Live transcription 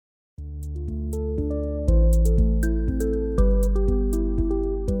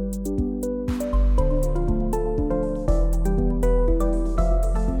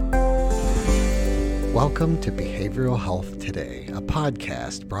Welcome to Behavioral Health Today, a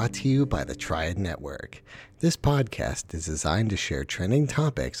podcast brought to you by the Triad Network. This podcast is designed to share trending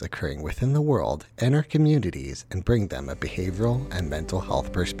topics occurring within the world and our communities and bring them a behavioral and mental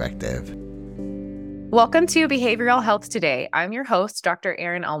health perspective. Welcome to Behavioral Health Today. I'm your host, Dr.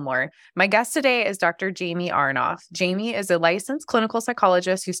 Erin Elmore. My guest today is Dr. Jamie Arnoff. Jamie is a licensed clinical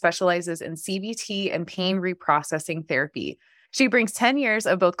psychologist who specializes in CBT and pain reprocessing therapy. She brings 10 years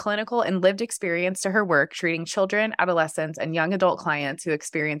of both clinical and lived experience to her work, treating children, adolescents, and young adult clients who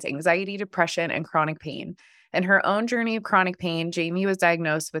experience anxiety, depression, and chronic pain. In her own journey of chronic pain, Jamie was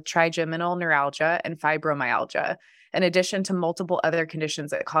diagnosed with trigeminal neuralgia and fibromyalgia, in addition to multiple other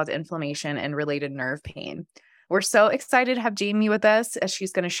conditions that cause inflammation and related nerve pain. We're so excited to have Jamie with us as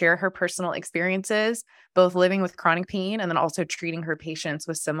she's going to share her personal experiences, both living with chronic pain and then also treating her patients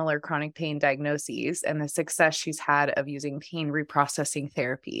with similar chronic pain diagnoses and the success she's had of using pain reprocessing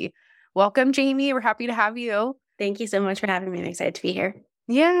therapy. Welcome, Jamie. We're happy to have you. Thank you so much for having me. I'm excited to be here.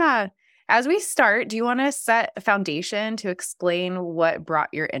 Yeah. As we start, do you want to set a foundation to explain what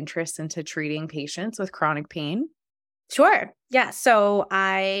brought your interest into treating patients with chronic pain? Sure. Yeah. So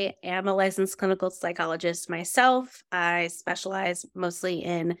I am a licensed clinical psychologist myself. I specialize mostly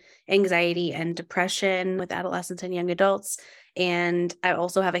in anxiety and depression with adolescents and young adults. And I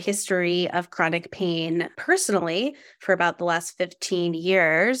also have a history of chronic pain personally for about the last 15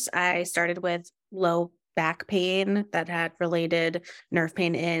 years. I started with low back pain that had related nerve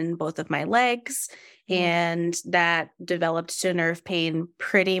pain in both of my legs. And that developed to nerve pain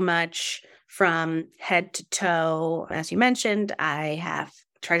pretty much from head to toe. As you mentioned, I have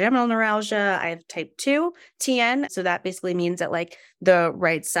trigeminal neuralgia. I have type 2 TN. So that basically means that like the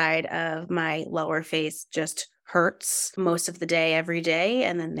right side of my lower face just hurts most of the day, every day.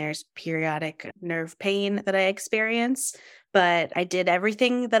 And then there's periodic nerve pain that I experience. But I did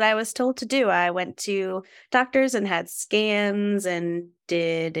everything that I was told to do. I went to doctors and had scans and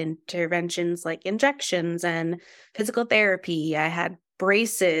did interventions like injections and physical therapy. I had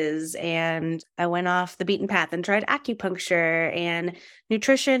braces, and I went off the beaten path and tried acupuncture and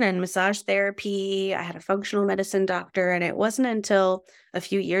nutrition and massage therapy. I had a functional medicine doctor, and it wasn't until a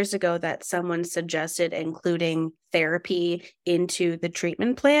few years ago that someone suggested including therapy into the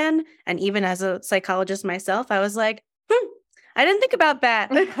treatment plan. And even as a psychologist myself, I was like, I didn't think about that.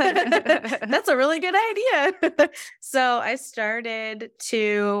 That's a really good idea. So I started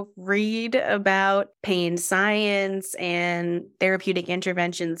to read about pain science and therapeutic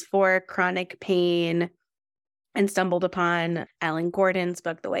interventions for chronic pain and stumbled upon Alan Gordon's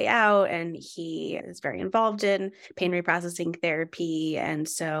book, The Way Out, and he is very involved in pain reprocessing therapy. And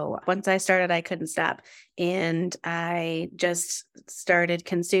so once I started, I couldn't stop. And I just started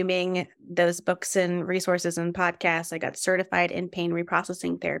consuming those books and resources and podcasts. I got certified in pain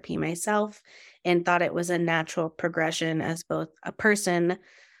reprocessing therapy myself and thought it was a natural progression as both a person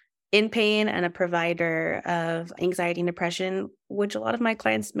in pain and a provider of anxiety and depression, which a lot of my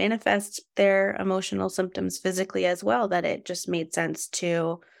clients manifest their emotional symptoms physically as well, that it just made sense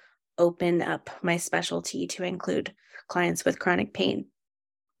to open up my specialty to include clients with chronic pain.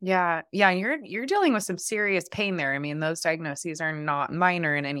 Yeah. And you're dealing with some serious pain there. I mean, those diagnoses are not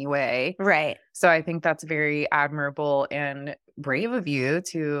minor in any way. Right. So I think that's very admirable and brave of you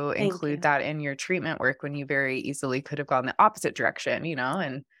to include that in your treatment work when you very easily could have gone the opposite direction,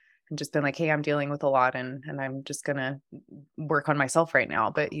 and just been like, hey, I'm dealing with a lot and I'm just going to work on myself right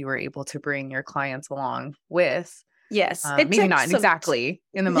now. But you were able to bring your clients along with. Yes. Maybe not exactly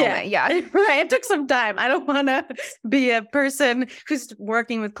in the moment. Yeah. Right. It took some time. I don't want to be a person who's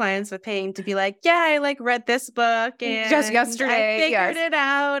working with clients with pain to be like, yeah, I like read this book and just yesterday I figured it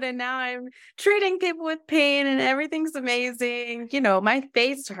out. And now I'm treating people with pain and everything's amazing. My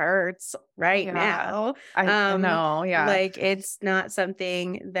face hurts right now. I know. Yeah. Like it's not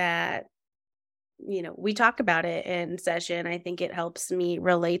something that we talk about it in session. I think it helps me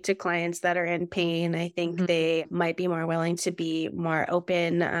relate to clients that are in pain. I think they might be more willing to be more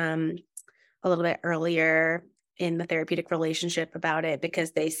open a little bit earlier in the therapeutic relationship about it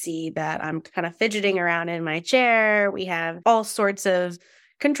because they see that I'm kind of fidgeting around in my chair. We have all sorts of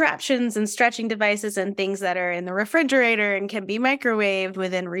contraptions and stretching devices and things that are in the refrigerator and can be microwaved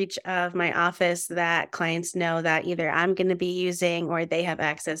within reach of my office that clients know that either I'm going to be using or they have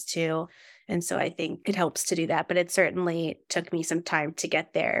access to. And so I think it helps to do that, but it certainly took me some time to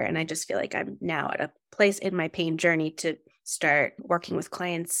get there. And I just feel like I'm now at a place in my pain journey to start working with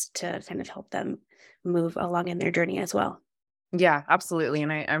clients to kind of help them move along in their journey as well. Yeah, absolutely.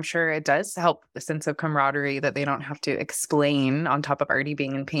 And I'm sure it does help the sense of camaraderie that they don't have to explain on top of already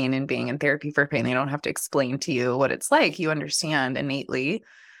being in pain and being in therapy for pain. They don't have to explain to you what it's like. You understand innately.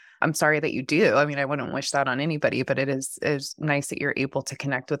 I'm sorry that you do. I mean, I wouldn't wish that on anybody, but it is nice that you're able to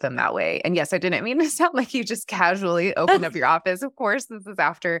connect with them that way. And yes, I didn't mean to sound like you just casually opened up your office. Of course, this is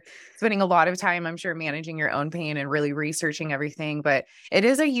after spending a lot of time, I'm sure, managing your own pain and really researching everything. But it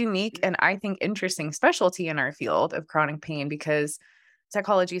is a unique and I think interesting specialty in our field of chronic pain, because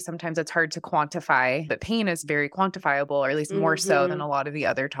psychology, sometimes it's hard to quantify, but pain is very quantifiable, or at least more so than a lot of the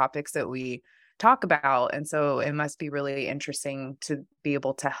other topics that we talk about. And so it must be really interesting to be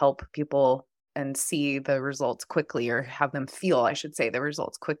able to help people and see the results quickly, or have them feel, I should say, the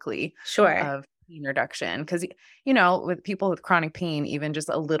results quickly of pain reduction. Because, with people with chronic pain, even just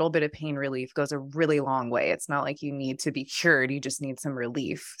a little bit of pain relief goes a really long way. It's not like you need to be cured. You just need some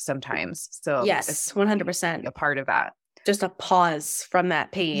relief sometimes. So yes, 100%. A part of that. Just a pause from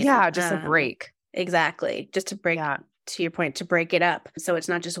that pain. Yeah, just a break. Exactly. Just to break, to your point, to break it up. So it's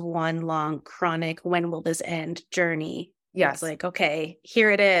not just one long chronic, when will this end journey? Yes. It's like, okay,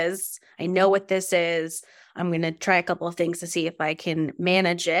 here it is. I know what this is. I'm going to try a couple of things to see if I can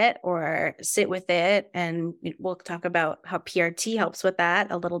manage it or sit with it. And we'll talk about how PRT helps with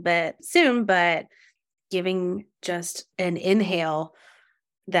that a little bit soon, but giving just an inhale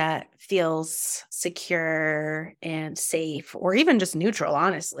that feels secure and safe, or even just neutral,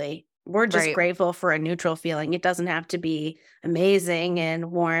 honestly. We're just grateful for a neutral feeling. It doesn't have to be amazing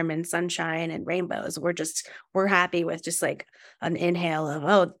and warm and sunshine and rainbows. We're happy with just like an inhale of,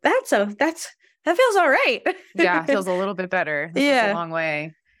 oh, that feels all right. Yeah, it feels a little bit better. This is a long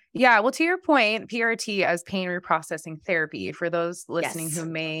way. Yeah. Well, to your point, PRT as pain reprocessing therapy, for those listening who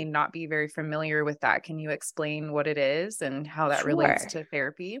may not be very familiar with that, can you explain what it is and how that relates to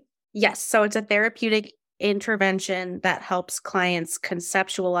therapy? Yes. So it's a therapeutic intervention that helps clients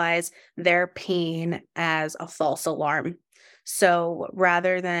conceptualize their pain as a false alarm. So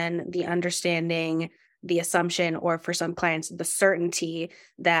rather than the understanding, the assumption, or for some clients, the certainty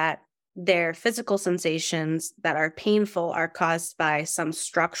that their physical sensations that are painful are caused by some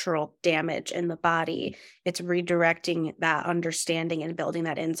structural damage in the body, it's redirecting that understanding and building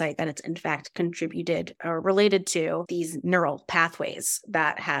that insight that it's in fact contributed or related to these neural pathways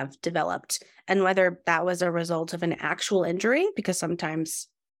that have developed. And whether that was a result of an actual injury, because sometimes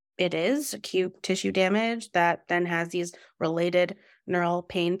it is acute tissue damage that then has these related neural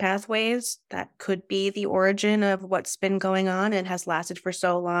pain pathways, that could be the origin of what's been going on and has lasted for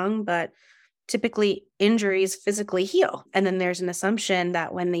so long. But typically injuries physically heal. And then there's an assumption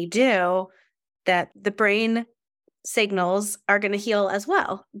that when they do, that the brain signals are going to heal as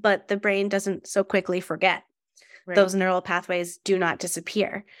well. But the brain doesn't so quickly forget. Those neural pathways do not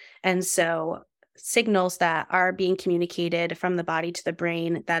disappear. And so signals that are being communicated from the body to the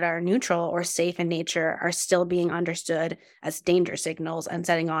brain that are neutral or safe in nature are still being understood as danger signals and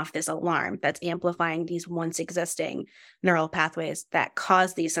setting off this alarm that's amplifying these once existing neural pathways that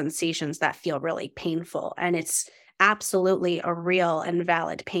cause these sensations that feel really painful. And it's absolutely a real and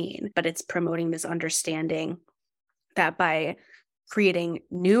valid pain, but it's promoting this understanding that by creating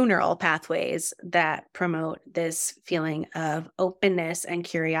new neural pathways that promote this feeling of openness and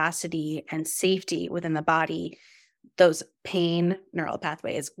curiosity and safety within the body, those pain neural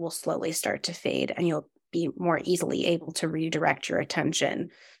pathways will slowly start to fade, and you'll be more easily able to redirect your attention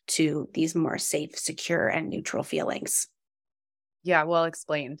to these more safe, secure, and neutral feelings. Yeah, well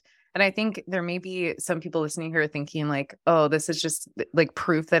explained. And I think there may be some people listening who are thinking like, oh, this is just like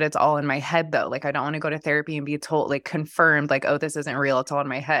proof that it's all in my head though. Like, I don't want to go to therapy and be told, like, confirmed, like, oh, this isn't real. It's all in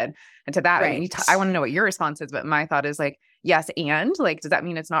my head. And to that, I want to know what your response is, but my thought is like, yes. And like, does that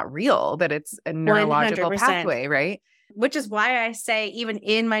mean it's not real, that it's a neurological 100%. Pathway, right? Which is why I say, even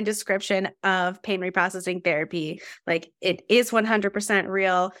in my description of pain reprocessing therapy, like, it is 100%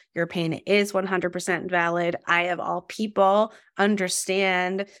 real. Your pain is 100% valid. I, of all people,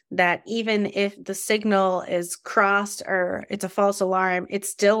 understand that even if the signal is crossed or it's a false alarm, it's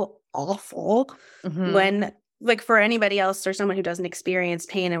still awful. When, like, for anybody else or someone who doesn't experience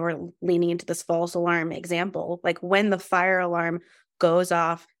pain, and we're leaning into this false alarm example, like when the fire alarm goes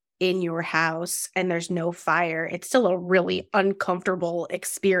off in your house and there's no fire, it's still a really uncomfortable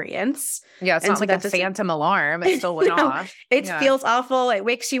experience. Yeah, it's not like a phantom alarm. It still went off. It feels awful. It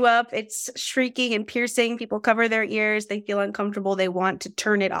wakes you up. It's shrieking and piercing. People cover their ears. They feel uncomfortable. They want to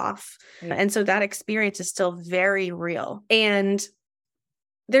turn it off. Yeah. And so that experience is still very real. And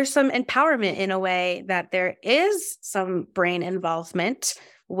there's some empowerment in a way that there is some brain involvement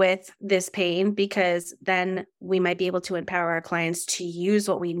with this pain, because then we might be able to empower our clients to use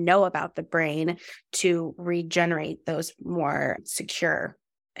what we know about the brain to regenerate those more secure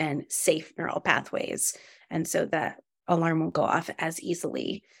and safe neural pathways. And so that alarm won't go off as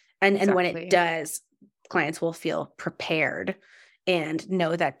easily. And when it does, clients will feel prepared and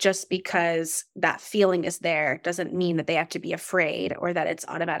know that just because that feeling is there doesn't mean that they have to be afraid or that it's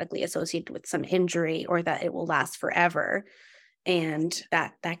automatically associated with some injury or that it will last forever. And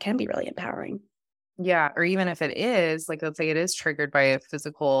that can be really empowering. Yeah. Or even if it is, like, let's say it is triggered by a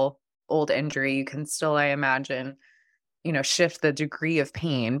physical old injury, you can still, I imagine, shift the degree of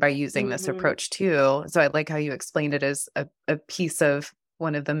pain by using this approach too. So I like how you explained it as a piece of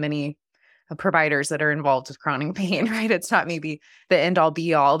one of the many providers that are involved with chronic pain, right? It's not maybe the end all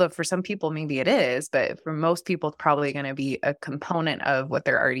be all, though for some people, maybe it is, but for most people, it's probably going to be a component of what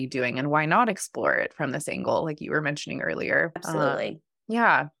they're already doing. And why not explore it from this angle, like you were mentioning earlier? Absolutely.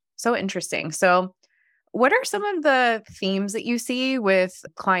 Yeah. So interesting. So what are some of the themes that you see with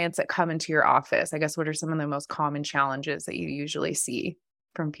clients that come into your office? I guess, what are some of the most common challenges that you usually see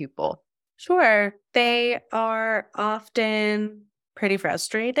from people? Sure. They are often pretty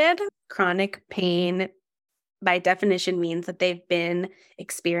frustrated. Chronic pain, by definition, means that they've been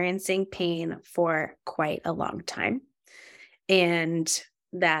experiencing pain for quite a long time. And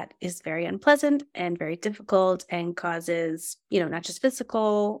that is very unpleasant and very difficult and causes, not just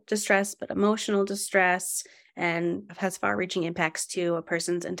physical distress, but emotional distress, and has far-reaching impacts to a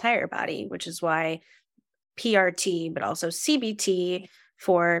person's entire body, which is why PRT, but also CBT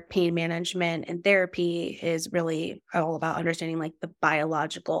for pain management and therapy is really all about understanding like the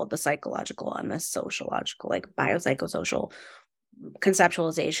biological, the psychological, and the sociological, like biopsychosocial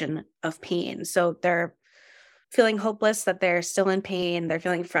conceptualization of pain. So they're feeling hopeless that they're still in pain. They're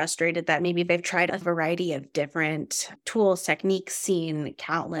feeling frustrated that maybe they've tried a variety of different tools, techniques, seen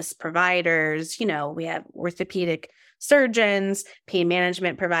countless providers. We have orthopedic surgeons, pain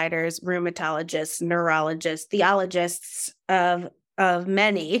management providers, rheumatologists, neurologists, theologists of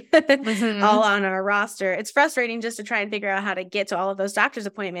many, all on our roster. It's frustrating just to try and figure out how to get to all of those doctor's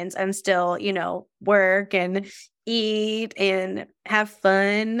appointments and still, work and eat and have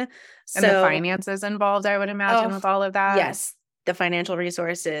fun. And the finances involved, I would imagine, with all of that. Yes. The financial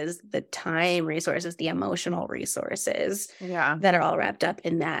resources, the time resources, the emotional resources that are all wrapped up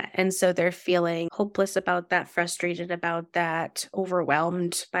in that. And so they're feeling hopeless about that, frustrated about that,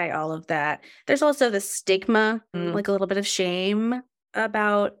 overwhelmed by all of that. There's also the stigma, like a little bit of shame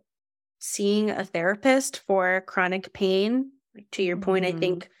about seeing a therapist for chronic pain. To your point, I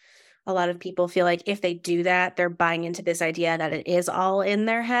think a lot of people feel like if they do that, they're buying into this idea that it is all in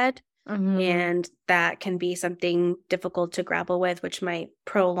their head. And that can be something difficult to grapple with, which might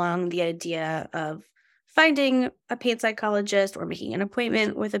prolong the idea of finding a pain psychologist or making an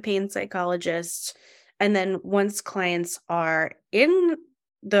appointment with a pain psychologist. And then once clients are in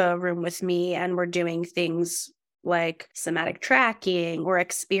the room with me and we're doing things like somatic tracking or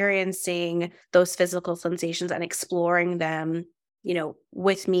experiencing those physical sensations and exploring them,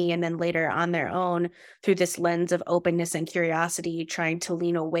 with me and then later on their own through this lens of openness and curiosity, trying to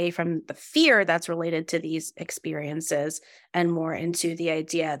lean away from the fear that's related to these experiences and more into the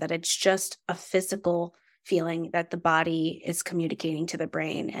idea that it's just a physical feeling that the body is communicating to the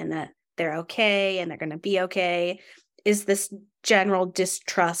brain and that they're okay and they're going to be okay, is this general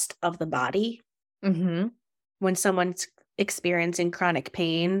distrust of the body. When someone's experiencing chronic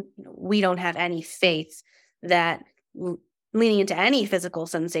pain, we don't have any faith that leaning into any physical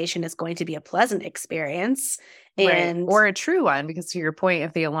sensation is going to be a pleasant experience. And or a true one, because to your point,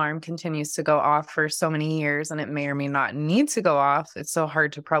 if the alarm continues to go off for so many years and it may or may not need to go off, it's so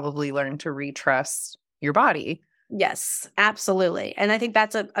hard to probably learn to retrust your body. Yes, absolutely. And I think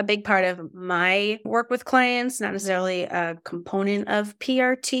that's a big part of my work with clients, not necessarily a component of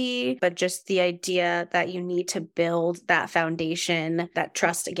PRT, but just the idea that you need to build that foundation, that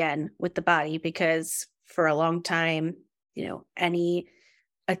trust again with the body, because for a long time, any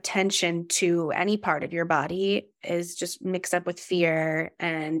attention to any part of your body is just mixed up with fear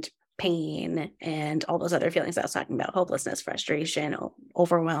and pain and all those other feelings I was talking about: hopelessness, frustration,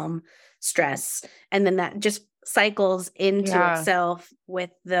 overwhelm, stress. And then that just cycles into itself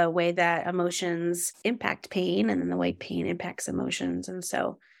with the way that impact pain and then the way pain impacts emotions. And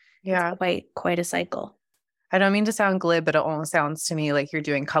so it's quite a cycle. I don't mean to sound glib, but it almost sounds to me like you're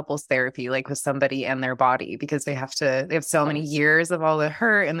doing couples therapy, like with somebody and their body, because they have so many years of all the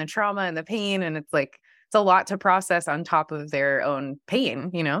hurt and the trauma and the pain. And it's a lot to process on top of their own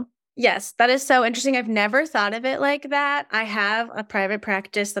pain, Yes, that is so interesting. I've never thought of it like that. I have a private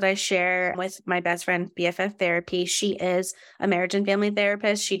practice that I share with my best friend, BFF Therapy. She is a marriage and family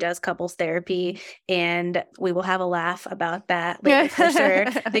therapist. She does couples therapy, and we will have a laugh about that later for sure,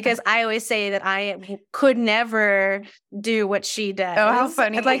 because I always say that I could never do what she does. Oh, how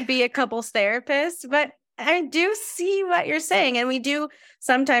funny. I'd be a couples therapist, but I do see what you're saying. And we do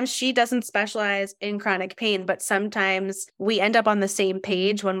sometimes she doesn't specialize in chronic pain, but sometimes we end up on the same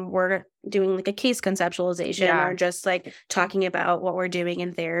page when we're doing like a case conceptualization or just like talking about what we're doing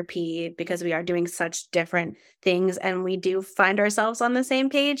in therapy, because we are doing such different things. And we do find ourselves on the same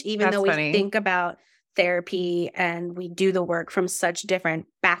page, even though we think about therapy and we do the work from such different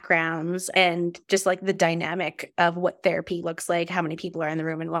backgrounds, and just like the dynamic of what therapy looks like, how many people are in the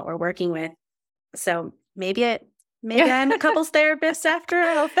room and what we're working with. So maybe I'm a couples therapist after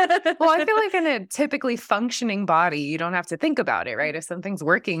all. Well, I feel like in a typically functioning body, you don't have to think about it, right? If something's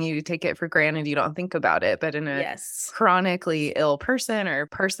working, you take it for granted, you don't think about it. But in a chronically ill person or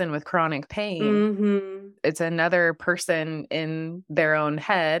person with chronic pain, it's another person in their own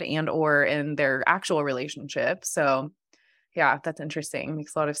head and or in their actual relationship. So yeah, that's interesting.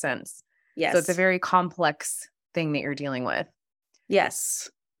 Makes a lot of sense. Yes. So it's a very complex thing that you're dealing with. Yes.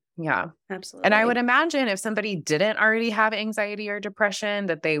 Yeah, absolutely. And I would imagine if somebody didn't already have anxiety or depression,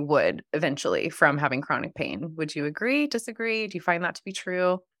 that they would eventually from having chronic pain. Would you agree, disagree? Do you find that to be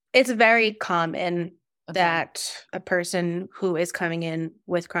true? It's very common that a person who is coming in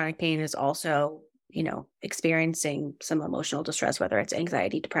with chronic pain is also, experiencing some emotional distress, whether it's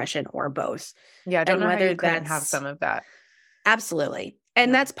anxiety, depression, or both. Yeah, I don't know whether you couldn't have some of that. Absolutely.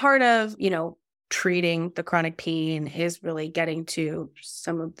 And that's part of, treating the chronic pain is really getting to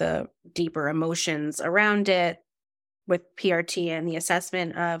some of the deeper emotions around it with PRT and the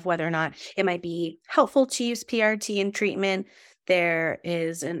assessment of whether or not it might be helpful to use PRT in treatment. There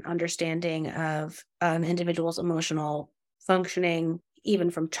is an understanding of an individual's emotional functioning,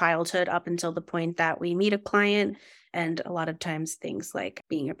 even from childhood up until the point that we meet a client. And a lot of times things like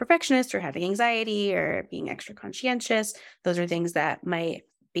being a perfectionist or having anxiety or being extra conscientious, those are things that might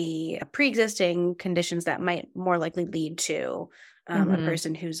be pre-existing conditions that might more likely lead to a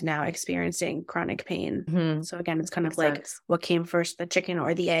person who's now experiencing chronic pain. So again, it's kind of like what came first, the chicken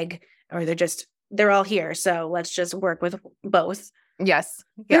or the egg, or they're all here. So let's just work with both. Yes.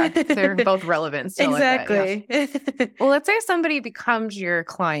 Yeah. They're both relevant. Still exactly. Like that, yeah. Well, let's say somebody becomes your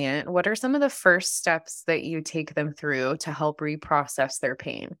client. What are some of the first steps that you take them through to help reprocess their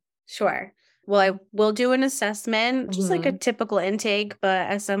pain? Sure. Well, I will do an assessment, just like a typical intake, but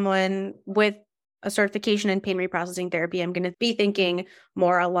as someone with a certification in pain reprocessing therapy, I'm going to be thinking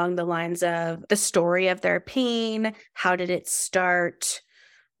more along the lines of the story of their pain. How did it start?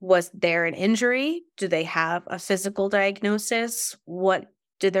 Was there an injury? Do they have a physical diagnosis? What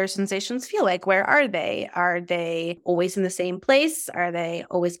do their sensations feel like? Where are they? Are they always in the same place? Are they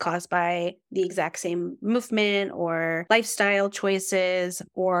always caused by the exact same movement or lifestyle choices?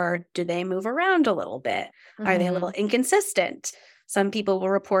 Or do they move around a little bit? Are they a little inconsistent? Some people will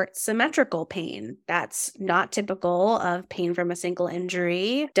report symmetrical pain. That's not typical of pain from a single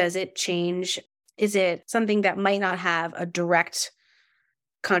injury. Does it change? Is it something that might not have a direct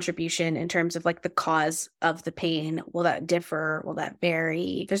contribution in terms of like the cause of the pain? Will that differ? Will that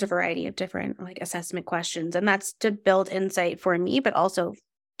vary? There's a variety of different like assessment questions, and that's to build insight for me, but also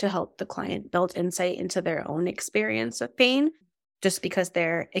to help the client build insight into their own experience of pain. Just because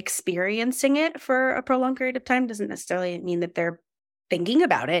they're experiencing it for a prolonged period of time doesn't necessarily mean that they're thinking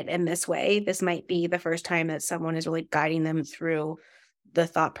about it in this way. This might be the first time that someone is really guiding them through the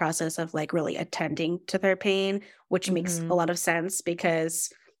thought process of like really attending to their pain, which makes a lot of sense, because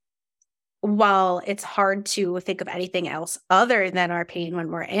while it's hard to think of anything else other than our pain when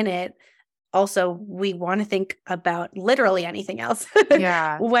we're in it, also we want to think about literally anything else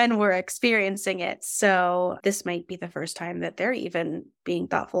when we're experiencing it. So this might be the first time that they're even being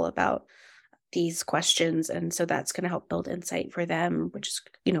thoughtful about these questions. And so that's going to help build insight for them, which is,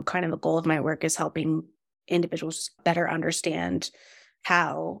 kind of a goal of my work, is helping individuals better understand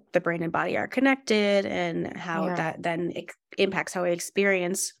how the brain and body are connected and how that then impacts how we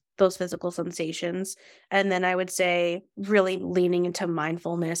experience those physical sensations. And then I would say really leaning into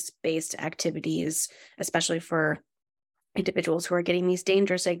mindfulness-based activities, especially for individuals who are getting these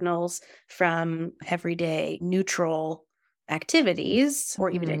danger signals from everyday neutral activities,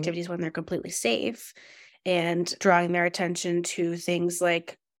 or even activities when they're completely safe, and drawing their attention to things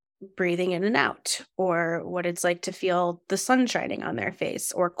like breathing in and out, or what it's like to feel the sun shining on their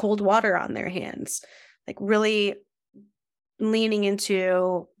face or cold water on their hands. Like really leaning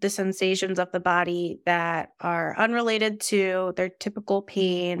into the sensations of the body that are unrelated to their typical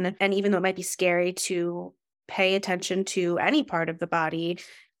pain. And even though it might be scary to pay attention to any part of the body,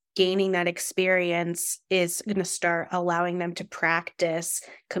 gaining that experience is going to start allowing them to practice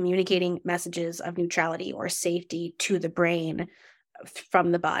communicating messages of neutrality or safety to the brain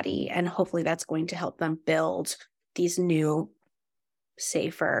from the body. And hopefully that's going to help them build these new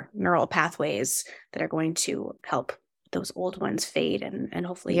safer neural pathways that are going to help those old ones fade and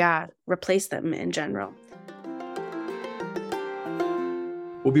hopefully replace them in general.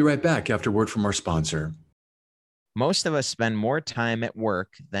 We'll be right back after word from our sponsor. Most of us spend more time at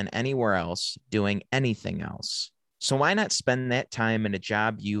work than anywhere else doing anything else. So why not spend that time in a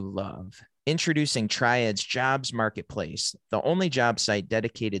job you love? Introducing Triad's Jobs Marketplace, the only job site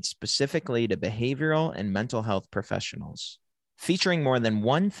dedicated specifically to behavioral and mental health professionals. Featuring more than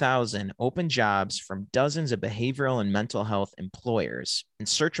 1,000 open jobs from dozens of behavioral and mental health employers, and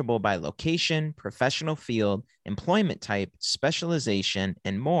searchable by location, professional field, employment type, specialization,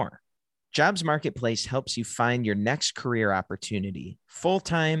 and more. Jobs Marketplace helps you find your next career opportunity.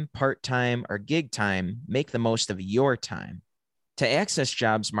 Full-time, part-time, or gig time, make the most of your time. To access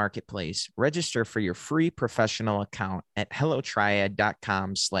Jobs Marketplace, register for your free professional account at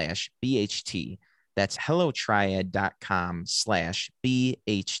hellotriad.com/BHT. That's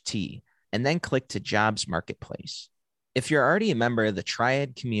hellotriad.com/BHT, and then click to Jobs Marketplace. If you're already a member of the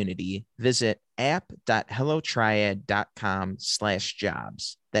Triad community, visit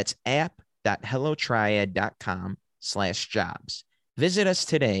app.hellotriad.com/jobs. That's app.hellotriad.com/jobs. Visit us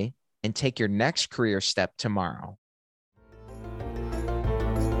today and take your next career step tomorrow.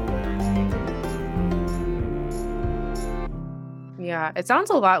 Yeah, it sounds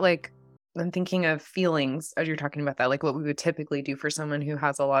a lot like I'm thinking of feelings as you're talking about that, like what we would typically do for someone who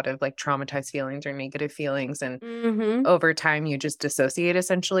has a lot of like traumatized feelings or negative feelings. And over time, you just dissociate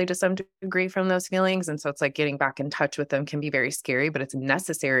essentially to some degree from those feelings. And so it's like getting back in touch with them can be very scary, but it's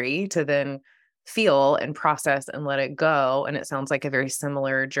necessary to then feel and process and let it go. And it sounds like a very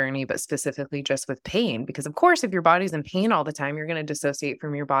similar journey, but specifically just with pain. Because of course, if your body's in pain all the time, you're going to dissociate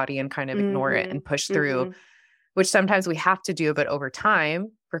from your body and kind of ignore it and push through, which sometimes we have to do. But over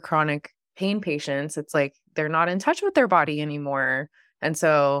time, for chronic pain patients, it's like they're not in touch with their body anymore. And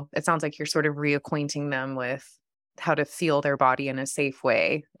so it sounds like you're sort of reacquainting them with how to feel their body in a safe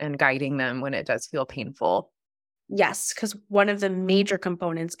way and guiding them when it does feel painful. Yes, because one of the major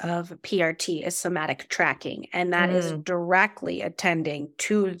components of PRT is somatic tracking, and that is directly attending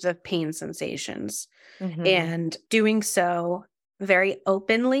to the pain sensations and doing so very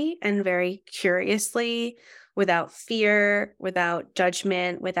openly and very curiously, without fear, without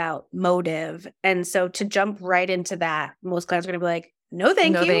judgment, without motive. And so to jump right into that, most clients are going to be like, no,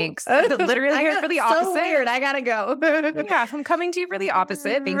 thank you. Thanks. Literally here for the opposite. So weird. I got to go. Yeah, I'm coming to you for the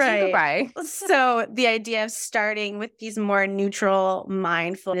opposite. Thanks and goodbye. So the idea of starting with these more neutral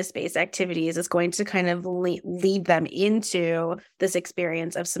mindfulness-based activities is going to kind of lead them into this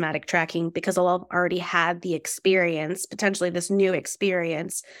experience of somatic tracking, because they'll have already had the experience, potentially this new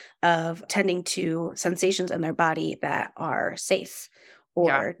experience of tending to sensations in their body that are safe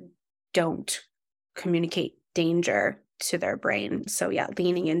or don't communicate danger to their brain. So yeah,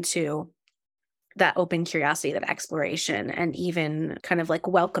 leaning into that open curiosity, that exploration, and even kind of like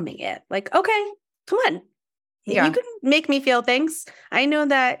welcoming it. Like, okay, come on. You can make me feel things. I know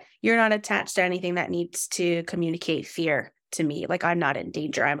that you're not attached to anything that needs to communicate fear to me. Like, I'm not in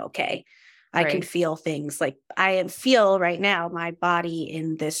danger. I'm okay. I can feel things. Like, I feel right now my body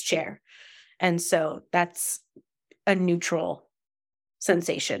in this chair. And so that's a neutral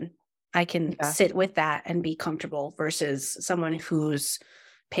sensation. I can sit with that and be comfortable versus someone whose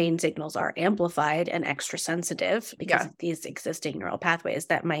pain signals are amplified and extra sensitive because of these existing neural pathways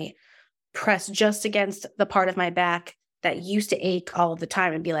that might press just against the part of my back that used to ache all the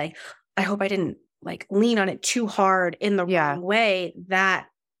time and be like, I hope I didn't like lean on it too hard in the wrong way.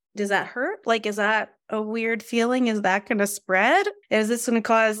 Does that hurt? Like, is that a weird feeling? Is that going to spread? Is this going to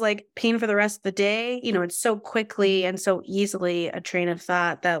cause like pain for the rest of the day? You know, it's so quickly and so easily a train of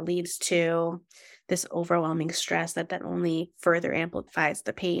thought that leads to this overwhelming stress that only further amplifies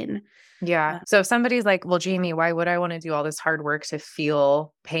the pain. Yeah. So if somebody's like, well, Jamie, why would I want to do all this hard work to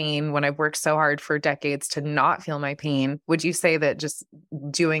feel pain when I've worked so hard for decades to not feel my pain? Would you say that just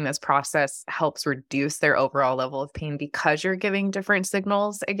doing this process helps reduce their overall level of pain because you're giving different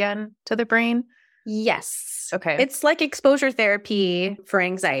signals again to the brain? Yes. Okay. It's like exposure therapy for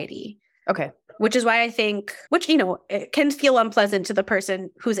anxiety. Okay. Which is why I think, you know, it can feel unpleasant to the person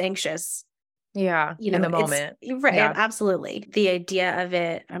who's anxious. Yeah, you know, in the moment. Right. Yeah. Absolutely. The idea of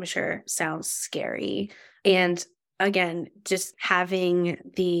it, I'm sure, sounds scary. And again, just having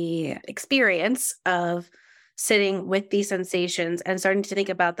the experience of sitting with these sensations and starting to think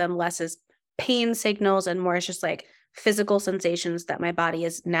about them less as pain signals and more as just like physical sensations that my body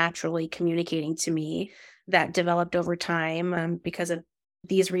is naturally communicating to me that developed over time because of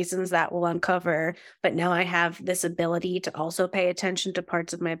these reasons that will uncover, but now I have this ability to also pay attention to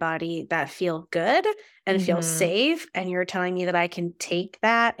parts of my body that feel good and feel safe. And you're telling me that I can take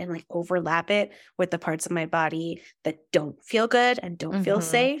that and like overlap it with the parts of my body that don't feel good and don't feel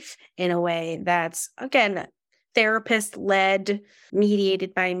safe in a way that's, again, therapist led,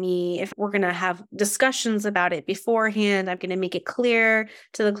 mediated by me. If we're going to have discussions about it beforehand, I'm going to make it clear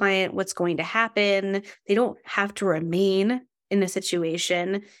to the client what's going to happen. They don't have to remain in a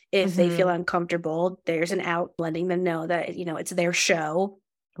situation if they feel uncomfortable. There's an out, letting them know that, you know, it's their show.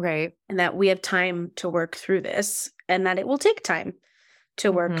 Right. And that we have time to work through this, and that it will take time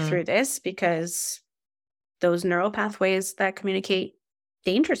to work through this, because those neural pathways that communicate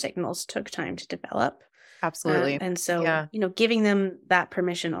danger signals took time to develop. Absolutely. And so, you know, giving them that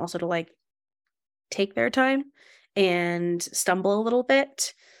permission also to like take their time and stumble a little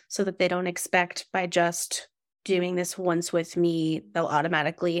bit, so that they don't expect by just doing this once with me, they'll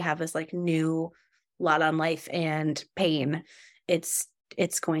automatically have this like new lot on life and pain. It's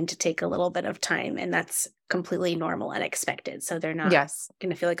going to take a little bit of time, and that's completely normal and expected. So they're not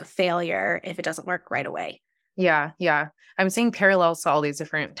going to feel like a failure if it doesn't work right away. Yeah. Yeah. I'm seeing parallels to all these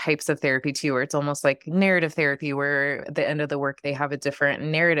different types of therapy too, where it's almost like narrative therapy, where at the end of the work, they have a different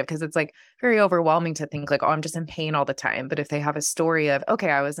narrative, because it's like very overwhelming to think like, oh, I'm just in pain all the time. But if they have a story of, okay,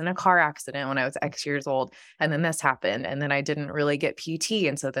 I was in a car accident when I was X years old, and then this happened, and then I didn't really get PT.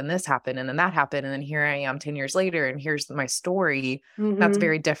 And so then this happened, and then that happened. And then here I am 10 years later, and here's my story. That's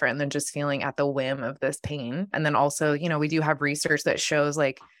very different than just feeling at the whim of this pain. And then also, you know, we do have research that shows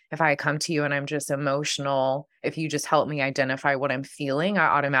like, if I come to you and I'm just emotional, if you just help me identify what I'm feeling, I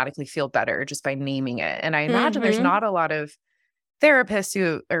automatically feel better just by naming it. And I imagine there's not a lot of therapists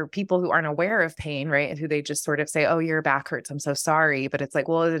who, or people who aren't aware of pain, right? Who they just sort of say, oh, your back hurts, I'm so sorry. But it's like,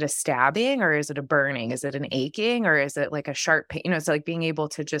 well, is it a stabbing, or is it a burning? Is it an aching, or is it like a sharp pain? You know, it's like being able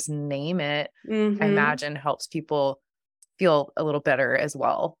to just name it, I imagine helps people feel a little better as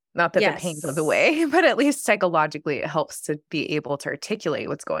well. Not that the pain goes away, but at least psychologically it helps to be able to articulate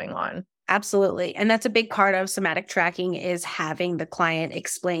what's going on. Absolutely. And that's a big part of somatic tracking, is having the client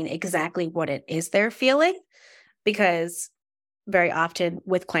explain exactly what it is they're feeling. Because very often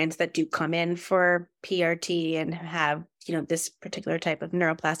with clients that do come in for PRT and have, you know, this particular type of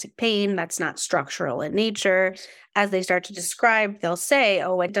neuroplastic pain that's not structural in nature, as they start to describe, they'll say,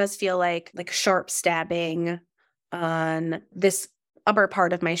 oh, it does feel like sharp stabbing on this upper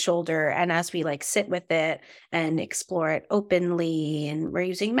part of my shoulder. And as we like sit with it and explore it openly, and we're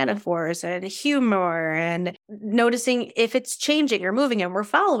using metaphors and humor and noticing if it's changing or moving, and we're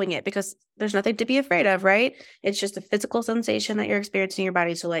following it, because there's nothing to be afraid of, right? It's just a physical sensation that you're experiencing in your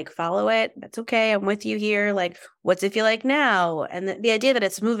body. So like, follow it. That's okay. I'm with you here. Like, what's it feel like now? And the idea that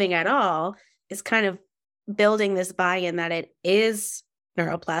it's moving at all is kind of building this buy-in that it is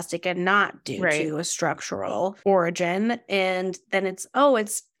neuroplastic and not due to a structural origin. And then it's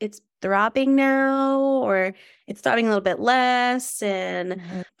throbbing now, or it's throbbing a little bit less, and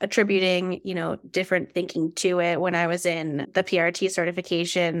attributing, you know, different thinking to it. When I was in the PRT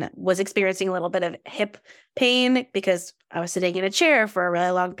certification, was experiencing a little bit of hip pain because I was sitting in a chair for a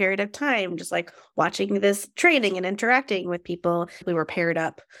really long period of time, just like watching this training and interacting with people. We were paired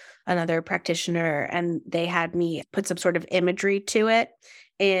up, another practitioner, and they had me put some sort of imagery to it.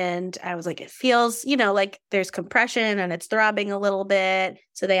 And I was like, it feels, you know, like there's compression and it's throbbing a little bit.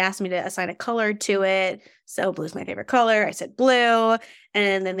 So they asked me to assign a color to it. So blue's my favorite color. I said blue.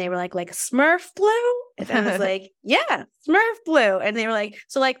 And then they were like Smurf blue? And I was like, yeah, Smurf blue. And they were like,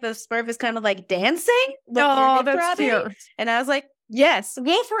 so like the Smurf is kind of like dancing? Oh, that's cute. And I was like, yes,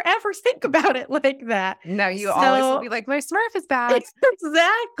 we'll forever think about it like that. No, you always will be like, my Smurf is back.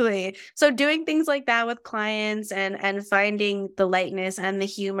 Exactly. So doing things like that with clients, and finding the lightness and the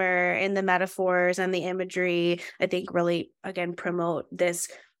humor in the metaphors and the imagery, I think really, again, promote this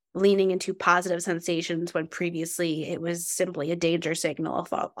leaning into positive sensations, when previously it was simply a danger signal,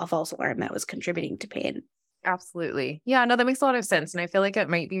 a false alarm that was contributing to pain. Absolutely. Yeah, no, that makes a lot of sense. And I feel like it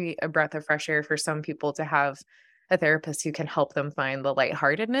might be a breath of fresh air for some people to have a therapist who can help them find the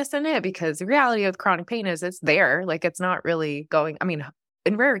lightheartedness in it, because the reality of chronic pain is it's there. Like, it's not really going, I mean,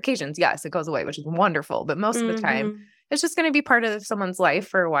 in rare occasions, yes, it goes away, which is wonderful. But most of the time, it's just going to be part of someone's life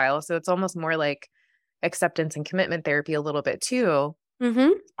for a while. So it's almost more like acceptance and commitment therapy a little bit too,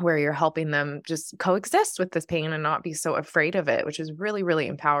 where you're helping them just coexist with this pain and not be so afraid of it, which is really, really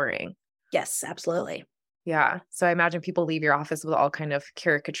empowering. Yes, absolutely. Yeah. So I imagine people leave your office with all kind of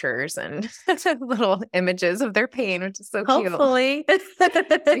caricatures and little images of their pain, which is so cute. Hopefully.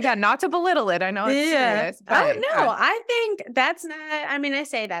 Yeah, not to belittle it. I know it's serious. Oh, But no, I think that's not, I mean, I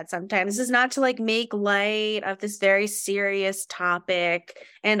say that sometimes. This is not to like make light of this very serious topic.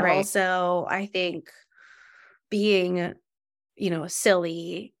 And Right. also, I think being,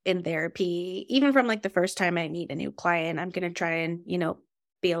 silly in therapy, even from like the first time I meet a new client, I'm going to try and,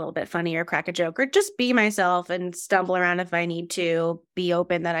 be a little bit funny or crack a joke or just be myself and stumble around if I need to, be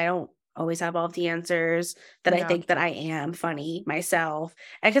open that I don't always have all of the answers, that I Yeah. think that I am funny myself.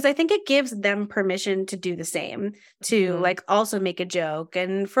 Because I think it gives them permission to do the same, to Mhm. like also make a joke.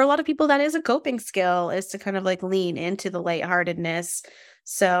 And for a lot of people, that is a coping skill, is to kind of like lean into the lightheartedness.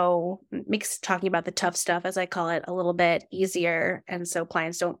 So it makes talking about the tough stuff, as I call it, a little bit easier. And so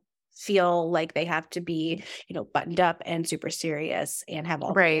clients don't feel like they have to be, buttoned up and super serious and have all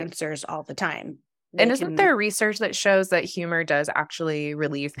the Right. answers all the time. And They isn't can- there research that shows that humor does actually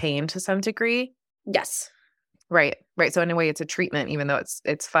relieve pain to some degree? Yes. Right. Right. So in a way, it's a treatment, even though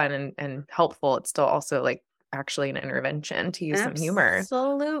it's fun and helpful. It's still also like actually an intervention to use some humor.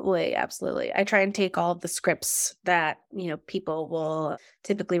 Absolutely. Absolutely. I try and take all of the scripts that, people will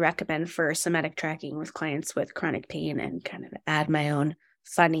typically recommend for somatic tracking with clients with chronic pain and kind of add my own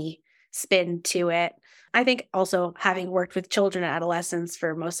funny spin to it. I think also having worked with children and adolescents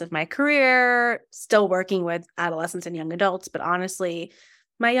for most of my career, still working with adolescents and young adults, but honestly,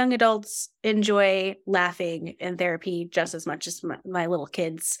 my young adults enjoy laughing in therapy just as much as my little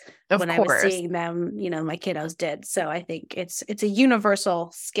kids Of when I was course. seeing them, my kiddos did. So I think it's a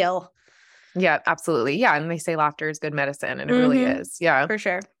universal skill Yeah, absolutely. Yeah. And they say laughter is good medicine, and it really Mhm. is. Yeah. for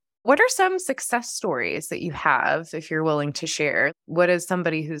sure. What are some success stories that you have, if you're willing to share? What is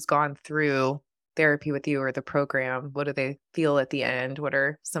somebody who's gone through therapy with you or the program? What do they feel at the end? What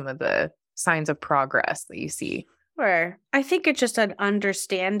are some of the signs of progress that you see? Sure. I think it's just an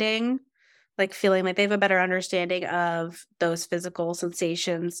understanding, like feeling like they have a better understanding of those physical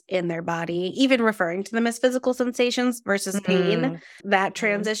sensations in their body, even referring to them as physical sensations versus pain. Mhm. That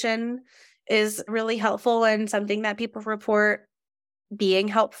transition is really helpful and something that people report being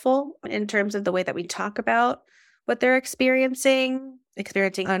helpful in terms of the way that we talk about what they're experiencing,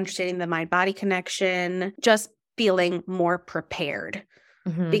 understanding the mind body connection, just feeling more prepared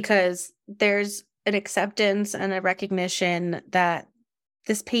Mhm. because there's an acceptance and a recognition that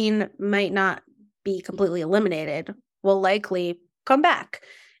this pain might not be completely eliminated, will likely come back,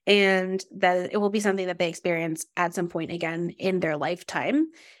 and that it will be something that they experience at some point again in their lifetime.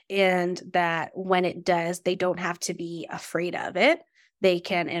 And that when it does, they don't have to be afraid of it. They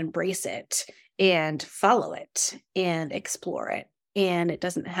can embrace it and follow it and explore it. And it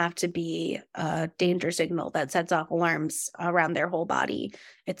doesn't have to be a danger signal that sets off alarms around their whole body.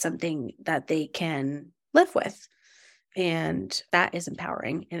 It's something that they can live with. And that is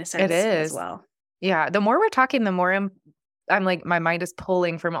empowering in a sense as is. well. Yeah. The more we're talking, the more I'm like, my mind is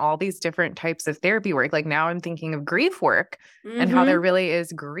pulling from all these different types of therapy work. Like now I'm thinking of grief work and how there really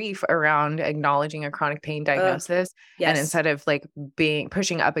is grief around acknowledging a chronic pain diagnosis. And Yes. instead of like being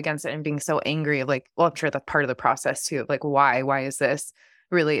pushing up against it and being so angry, like, well, I'm sure that's part of the process too. Like, why is this?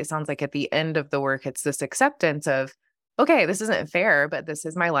 Really, it sounds like at the end of the work, it's this acceptance of, okay, this isn't fair, but this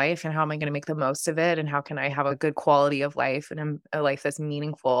is my life. And how am I going to make the most of it? And how can I have a good quality of life and a life that's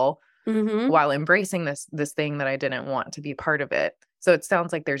meaningful while embracing this thing that I didn't want to be part of it? So it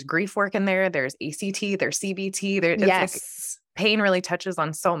sounds like there's grief work in there. There's ACT, there's CBT. It's Yes. like pain really touches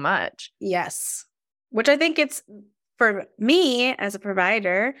on so much. Yes. Which I think it's, for me as a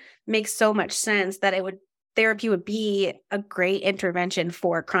provider, makes so much sense that therapy would be a great intervention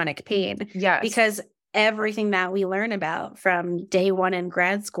for chronic pain. Yes. Because everything that we learn about from day one in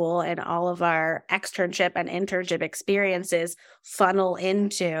grad school and all of our externship and internship experiences funnel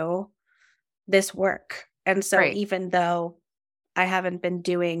into this work. And so Right. even though I haven't been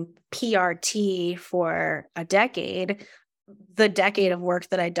doing PRT for a decade, the decade of work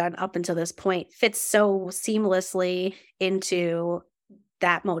that I'd done up until this point fits so seamlessly into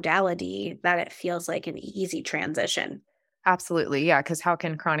that modality that it feels like an easy transition. Absolutely. Yeah. Because how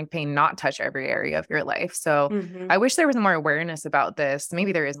can chronic pain not touch every area of your life? So Mhm. I wish there was more awareness about this.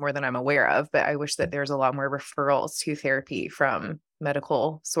 Maybe there is more than I'm aware of, but I wish that there's a lot more referrals to therapy from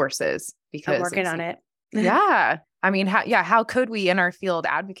medical sources because I'm working on it. Yeah. I mean, how could we in our field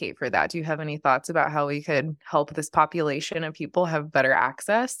advocate for that? Do you have any thoughts about how we could help this population of people have better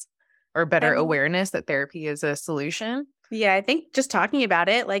access or better awareness that therapy is a solution? Yeah, I think just talking about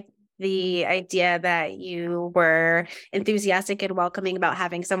it, like the idea that you were enthusiastic and welcoming about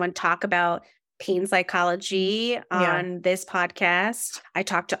having someone talk about pain psychology on this podcast. I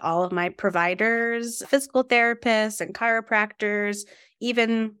talk to all of my providers, physical therapists and chiropractors,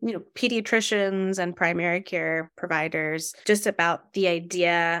 even, pediatricians and primary care providers, just about the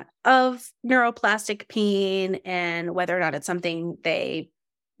idea of neuroplastic pain and whether or not it's something they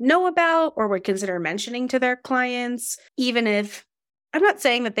know about or would consider mentioning to their clients, even if I'm not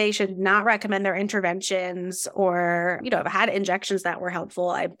saying that they should not recommend their interventions or, I've had injections that were helpful.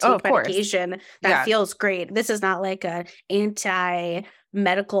 I take medication that feels great. This is not like an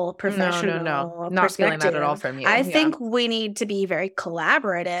anti-medical professional No. Not feeling that at all from you. I think we need to be very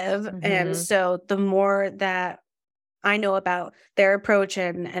collaborative. And so the more that I know about their approach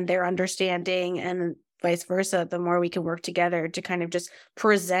and their understanding and vice versa, the more we can work together to kind of just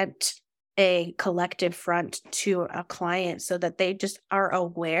present a collective front to a client so that they just are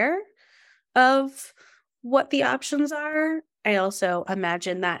aware of what the options are. I also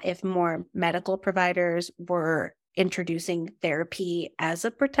imagine that if more medical providers were introducing therapy as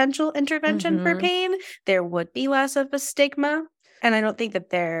a potential intervention for pain, there would be less of a stigma. And I don't think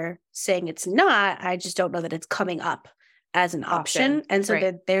that they're saying it's not. I just don't know that it's coming up as an option. And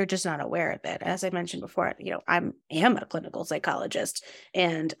so they're just not aware of it. As I mentioned before, I am a clinical psychologist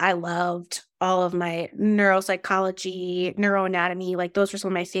and I loved all of my neuropsychology, neuroanatomy, like those were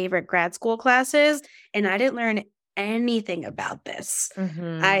some of my favorite grad school classes. And I didn't learn anything about this.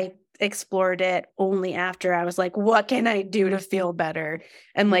 I explored it only after I was like, what can I do to feel better?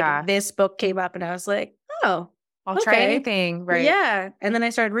 And this book came up and I was like, oh, I'll try anything. Right. Yeah. And then I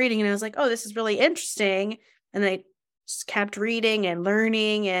started reading and I was like, oh, this is really interesting. And then I just kept reading and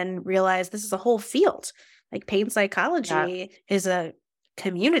learning and realized this is a whole field. Like pain psychology is a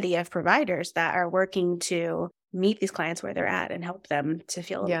community of providers that are working to meet these clients where they're at and help them to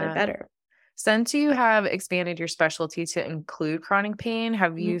feel a little bit better. Since you have expanded your specialty to include chronic pain,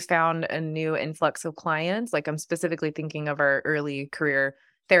 have you found a new influx of clients? Like I'm specifically thinking of our early career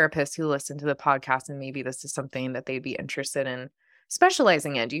therapists who listen to the podcast and maybe this is something that they'd be interested in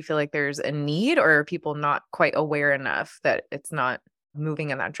specializing in. Do you feel like there's a need or are people not quite aware enough that it's not moving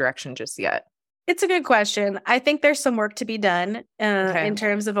in that direction just yet? It's a good question. I think there's some work to be done in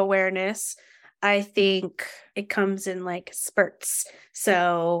terms of awareness. I think it comes in like spurts.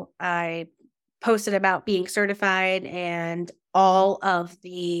 So I posted about being certified and all of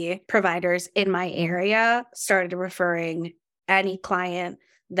the providers in my area started referring any client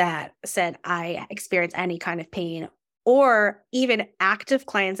that said, I experience any kind of pain or even active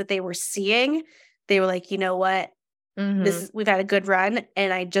clients that they were seeing. They were like, you know what? We've had a good run.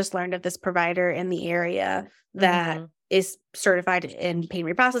 And I just learned of this provider in the area that is certified in pain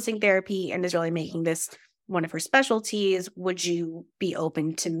reprocessing therapy and is really making this one of her specialties. Would you be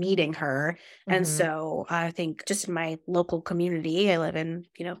open to meeting her? And so I think just in my local community, I live in,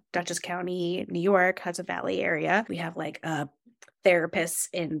 Dutchess County, New York, Hudson Valley area. We have like a therapists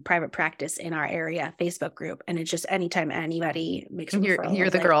in private practice in our area Facebook group. And it's just anytime anybody makes a referral, you're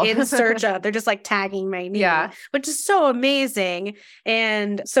the girl in search of, they're just like tagging my name, which is so amazing.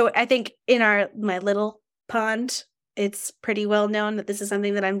 And so I think in my little pond, it's pretty well known that this is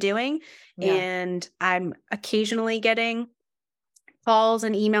something that I'm doing. And I'm occasionally getting calls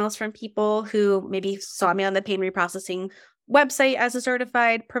and emails from people who maybe saw me on the pain reprocessing website as a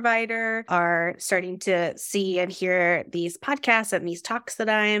certified provider, are starting to see and hear these podcasts and these talks that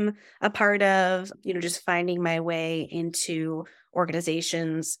I'm a part of, just finding my way into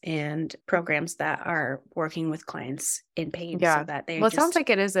organizations and programs that are working with clients in pain so that they it sounds like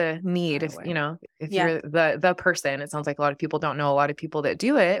it is a need if you're the person. It sounds like a lot of people don't know a lot of people that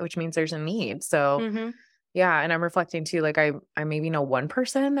do it, which means there's a need. So and I'm reflecting too, like I maybe know one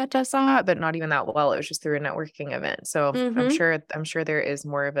person that does that, but not even that well. It was just through a networking event. So I'm sure there is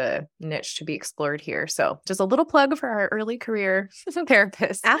more of a niche to be explored here. So just a little plug for our early career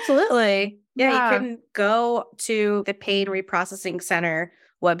therapists. Absolutely. Yeah. You can go to the Pain Reprocessing Center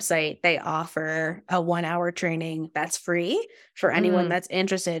website. They offer a 1-hour training that's free for anyone that's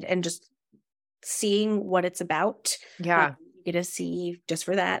interested in just seeing what it's about. Yeah. You get to see just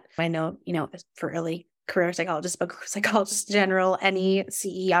for that. I know, for early career psychologists, but psychologists in general, any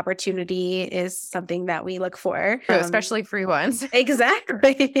CE opportunity is something that we look for. Especially free ones.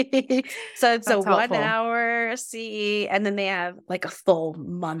 Exactly. So it's That's a 1-hour CE, and then they have like a full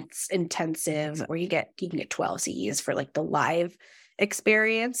month's intensive where you can get 12 CEs for like the live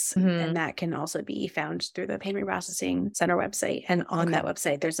experience. And that can also be found through the Pain Reprocessing Center website. And on that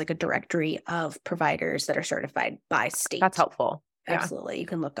website, there's like a directory of providers that are certified by state. That's helpful. Absolutely. You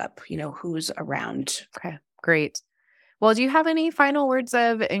can look up, who's around. Okay, great. Well, do you have any final words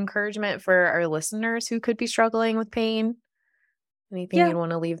of encouragement for our listeners who could be struggling with pain? Anything you'd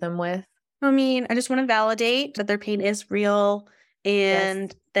want to leave them with? I mean, I just want to validate that their pain is real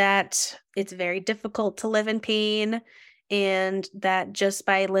and that it's very difficult to live in pain, and that just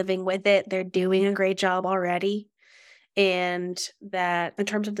by living with it, they're doing a great job already. And that in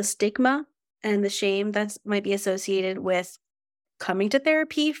terms of the stigma and the shame that might be associated with coming to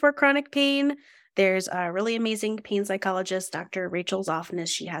therapy for chronic pain, there's a really amazing pain psychologist, Dr. Rachel Zoffness.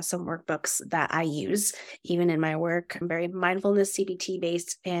 She has some workbooks that I use even in my work. I'm very mindfulness CBT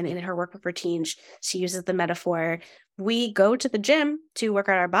based, and in her workbook for teens, she uses the metaphor, we go to the gym to work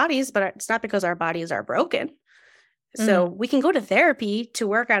out our bodies, but it's not because our bodies are broken. So we can go to therapy to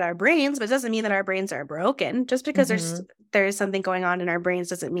work out our brains, but it doesn't mean that our brains are broken. Just because there's something going on in our brains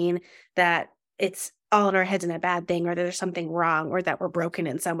doesn't mean that it's all in our heads and a bad thing, or that there's something wrong, or that we're broken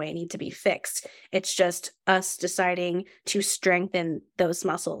in some way and need to be fixed. It's just us deciding to strengthen those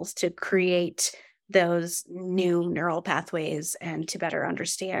muscles, to create those new neural pathways, and to better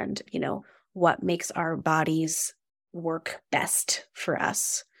understand, what makes our bodies work best for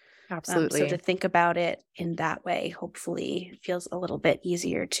us. Absolutely. So to think about it in that way, hopefully feels a little bit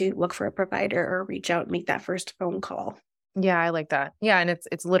easier to look for a provider or reach out and make that first phone call. Yeah, I like that. Yeah, and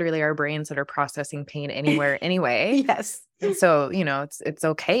it's literally our brains that are processing pain anywhere anyway. Yes. And so, it's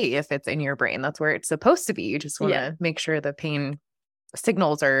okay if it's in your brain. That's where it's supposed to be. You just want to make sure the pain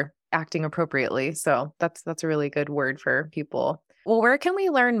signals are acting appropriately. So that's a really good word for people. Well, where can we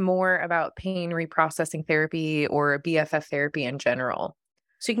learn more about pain reprocessing therapy or BFF therapy in general?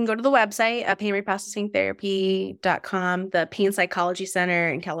 So you can go to the website at painreprocessingtherapy.com. The Pain Psychology Center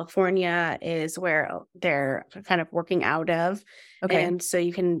in California is where they're kind of working out of. Okay. And so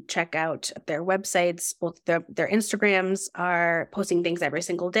you can check out their websites. Both their Instagrams are posting things every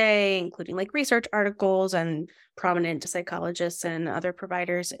single day, including like research articles and prominent psychologists and other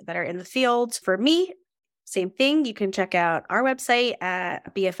providers that are in the field. For me, same thing. You can check out our website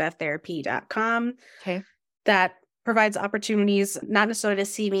at bfftherapy.com. Okay. That provides opportunities, not necessarily to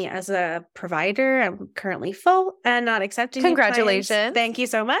see me as a provider. I'm currently full and not accepting. Congratulations. Thank you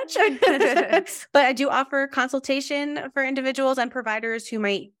so much. But I do offer consultation for individuals and providers who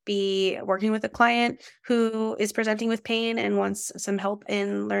might be working with a client who is presenting with pain and wants some help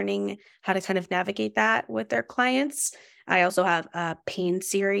in learning how to kind of navigate that with their clients. I also have a pain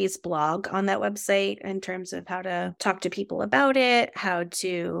series blog on that website in terms of how to talk to people about it, how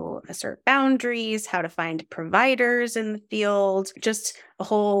to assert boundaries, how to find providers in the field, just a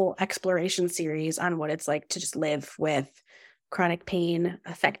whole exploration series on what it's like to just live with chronic pain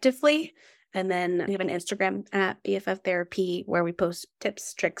effectively. And then we have an Instagram at BFF Therapy where we post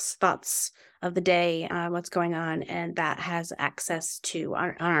tips, tricks, thoughts of the day, what's going on. And that has access to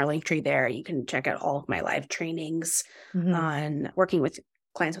on our link tree there. You can check out all of my live trainings on working with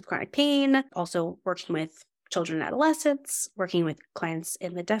clients with chronic pain, also working with children and adolescents, working with clients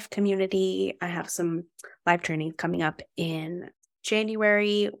in the deaf community. I have some live training coming up in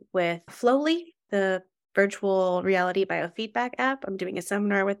January with Flowly, the virtual reality biofeedback app. I'm doing a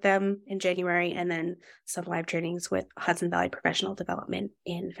seminar with them in January, and then some live trainings with Hudson Valley Professional Development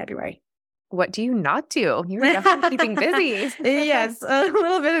in February. What do you not do? You're definitely keeping busy. Yes, a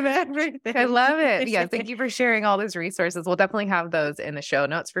little bit of everything. I love it. Yeah, thank you for sharing all those resources. We'll definitely have those in the show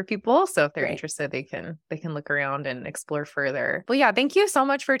notes for people. So if they're interested, they can look around and explore further. Well, yeah, thank you so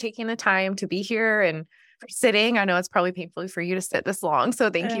much for taking the time to be here and for sitting. I know it's probably painful for you to sit this long. So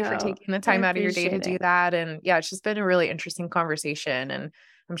thank you for taking the time out of your day to do that. And yeah, it's just been a really interesting conversation, and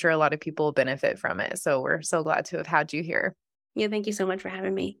I'm sure a lot of people will benefit from it. So we're so glad to have had you here. Yeah, thank you so much for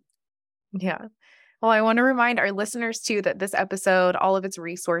having me. Yeah. Well, I want to remind our listeners too that this episode, all of its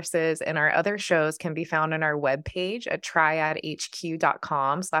resources and our other shows can be found on our webpage at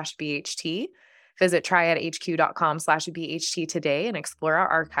triadhq.com/BHT. Visit triadhq.com/BHT today and explore our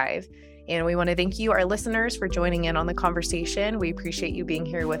archive. And we want to thank you, our listeners, for joining in on the conversation. We appreciate you being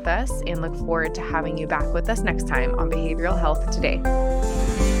here with us and look forward to having you back with us next time on Behavioral Health Today.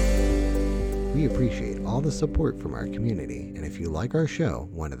 We appreciate all the support from our community, and if you like our show,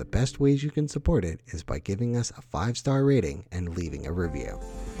 one of the best ways you can support it is by giving us a 5-star rating and leaving a review.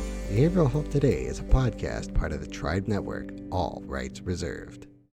 Behavioral Health Today is a podcast part of the Tribe Network, all rights reserved.